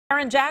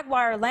Haron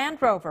Jaguar Land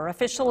Rover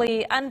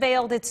officially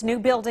unveiled its new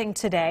building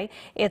today.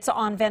 It's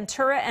on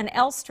Ventura and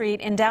L Street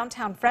in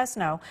downtown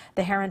Fresno.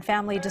 The Haron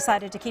family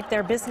decided to keep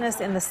their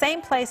business in the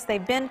same place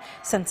they've been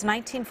since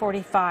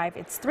 1945.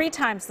 It's 3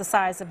 times the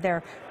size of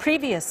their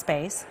previous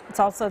space. It's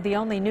also the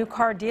only new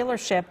car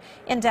dealership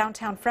in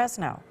downtown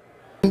Fresno.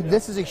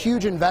 This is a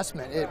huge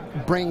investment. It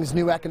brings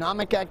new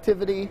economic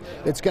activity.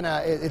 It's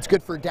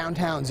good for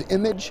downtown's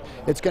image.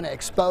 It's going to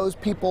expose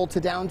people to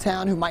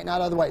downtown who might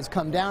not otherwise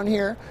come down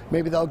here.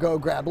 Maybe they'll go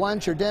grab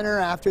lunch or dinner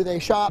after they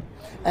shop,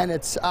 and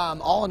it's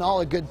all in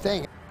all a good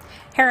thing.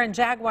 Haron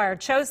Jaguar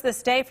chose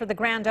this day for the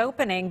grand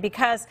opening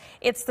because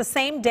it's the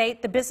same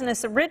date the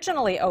business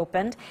originally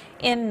opened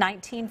in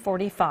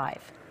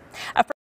 1945.